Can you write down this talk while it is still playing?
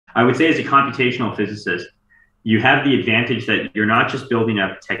I would say as a computational physicist, you have the advantage that you're not just building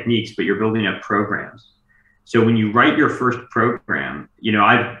up techniques, but you're building up programs. So when you write your first program,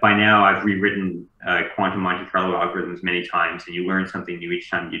 by now I've rewritten quantum Monte Carlo algorithms many times, and you learn something new each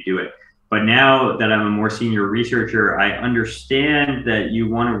time you do it. But now that I'm a more senior researcher, I understand that you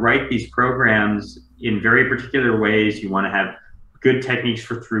want to write these programs in very particular ways. You want to have good techniques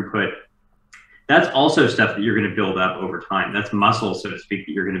for throughput. That's also stuff that you're going to build up over time. That's muscle, so to speak,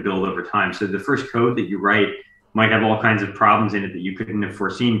 that you're going to build over time. So the first code that you write might have all kinds of problems in it that you couldn't have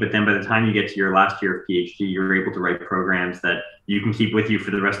foreseen. But then by the time you get to your last year of PhD, you're able to write programs that you can keep with you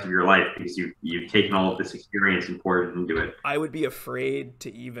for the rest of your life because you've taken all of this experience and poured it into it. I would be afraid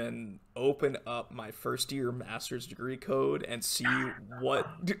to even open up my first year master's degree code and see what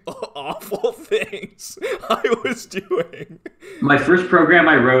awful things I was doing. My first program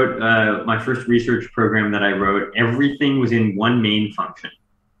I wrote, my first research program that I wrote, everything was in one main function.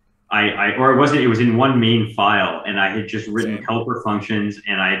 Or it wasn't, it was in one main file, and I had just written Same. helper functions,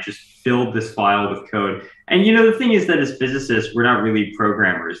 and I had just filled this file with code. And the thing is that as physicists, we're not really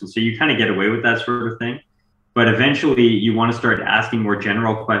programmers. And so you kind of get away with that sort of thing. But eventually you want to start asking more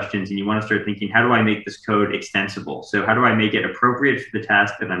general questions, and you want to start thinking, how do I make this code extensible? So how do I make it appropriate for the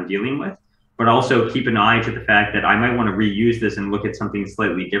task that I'm dealing with? But also keep an eye to the fact that I might want to reuse this and look at something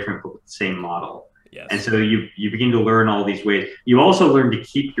slightly different, but with the same model. And Yes. so you begin to learn all these ways. You also learn to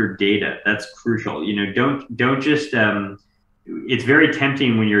keep your data. That's crucial. Don't just. It's very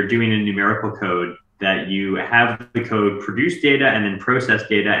tempting when you're doing a numerical code that you have the code produce data and then process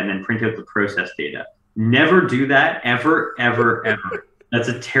data and then print out the process data. Never do that ever, ever, ever. That's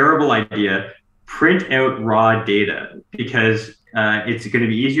a terrible idea. Print out raw data because it's going to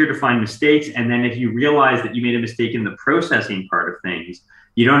be easier to find mistakes. And then if you realize that you made a mistake in the processing part of things,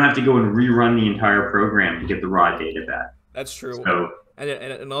 you don't have to go and rerun the entire program to get the raw data back. That's true. So,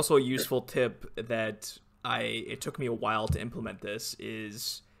 And also a useful tip that it took me a while to implement this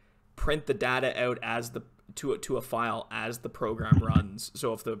is print the data out as to a file as the program runs.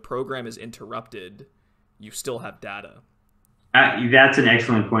 So if the program is interrupted, you still have data. that's an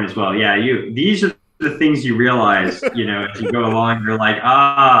excellent point as well. Yeah, these are the things you realize, as you go along. You're like,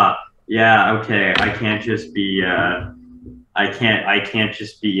 yeah, okay, I can't just be. I can't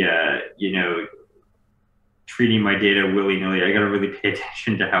just be, treating my data willy-nilly. I got to really pay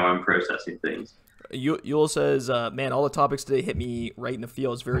attention to how I'm processing things. Yule says, man, all the topics today hit me right in the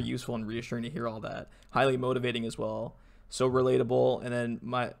feel. It's very useful and reassuring to hear all that. Highly motivating as well. So relatable. And then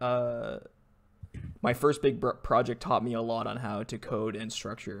my first big project taught me a lot on how to code and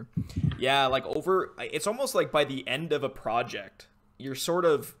structure. Yeah, it's almost like by the end of a project, you're sort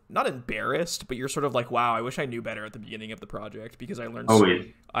of not embarrassed, but you're sort of like, wow, I wish I knew better at the beginning of the project because I learned Always.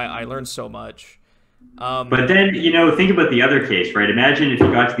 I learned so much. But then, think about the other case, right? Imagine if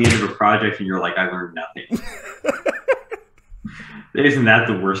you got to the end of a project and you're like, I learned nothing. Isn't that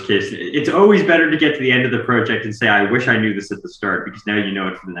the worst case? It's always better to get to the end of the project and say, I wish I knew this at the start because now you know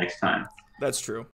it for the next time. That's true.